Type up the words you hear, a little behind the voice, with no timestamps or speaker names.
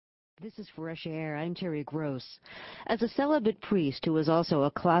This is Fresh Air. I'm Terry Gross. As a celibate priest who was also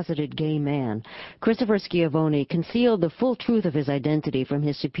a closeted gay man, Christopher Schiavone concealed the full truth of his identity from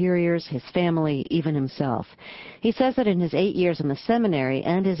his superiors, his family, even himself. He says that in his 8 years in the seminary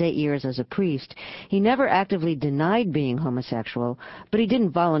and his 8 years as a priest, he never actively denied being homosexual, but he didn't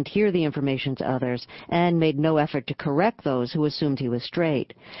volunteer the information to others and made no effort to correct those who assumed he was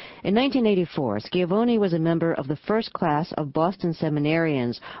straight. In 1984, Schiavone was a member of the first class of Boston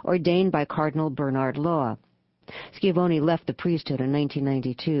seminarians ordained by Cardinal Bernard Law. Schiavone left the priesthood in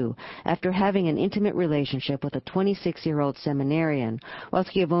 1992 after having an intimate relationship with a 26-year-old seminarian while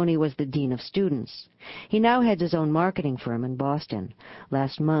Schiavone was the dean of students. He now heads his own marketing firm in Boston.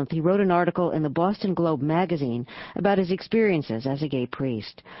 Last month, he wrote an article in the Boston Globe magazine about his experiences as a gay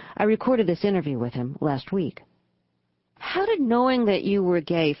priest. I recorded this interview with him last week. How did knowing that you were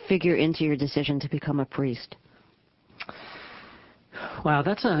gay figure into your decision to become a priest? Wow,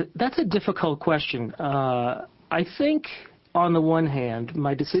 that's a difficult question. I think, on the one hand,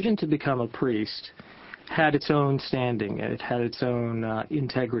 my decision to become a priest had its own standing. It had its own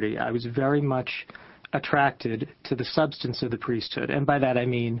integrity. I was very much attracted to the substance of the priesthood, and by that I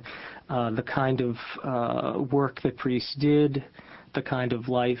mean the kind of work that priests did, the kind of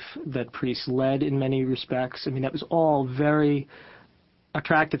life that priests led in many respects. I mean, that was all very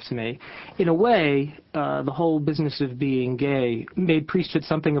attractive to me. In a way, the whole business of being gay made priesthood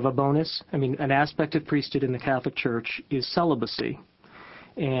something of a bonus. I mean, an aspect of priesthood in the Catholic Church is celibacy.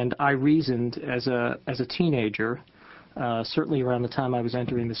 And I reasoned as a teenager, certainly around the time I was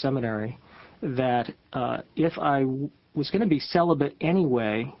entering the seminary, that if I was going to be celibate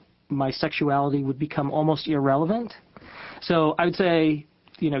anyway, my sexuality would become almost irrelevant. So I would say,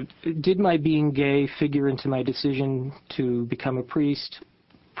 did my being gay figure into my decision to become a priest?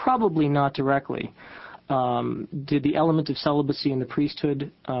 Probably not directly. Did the element of celibacy in the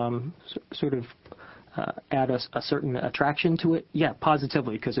priesthood sort of add a certain attraction to it? Yeah,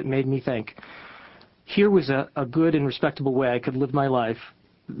 positively, because it made me think, here was a good and respectable way I could live my life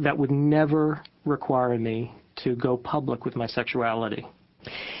that would never require me to go public with my sexuality.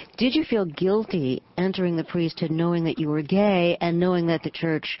 Did you feel guilty entering the priesthood knowing that you were gay and knowing that the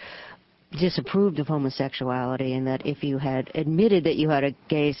church disapproved of homosexuality and that if you had admitted that you had a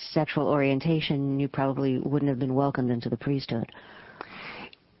gay sexual orientation, you probably wouldn't have been welcomed into the priesthood?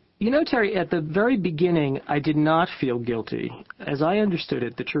 Terry, at the very beginning, I did not feel guilty. As I understood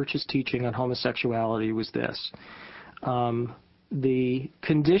it, the church's teaching on homosexuality was this. The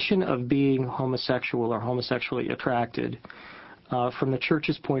condition of being homosexual or homosexually attracted from the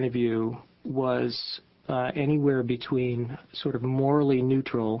church's point of view was anywhere between sort of morally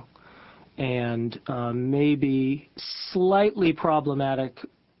neutral and maybe slightly problematic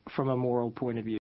from a moral point of view.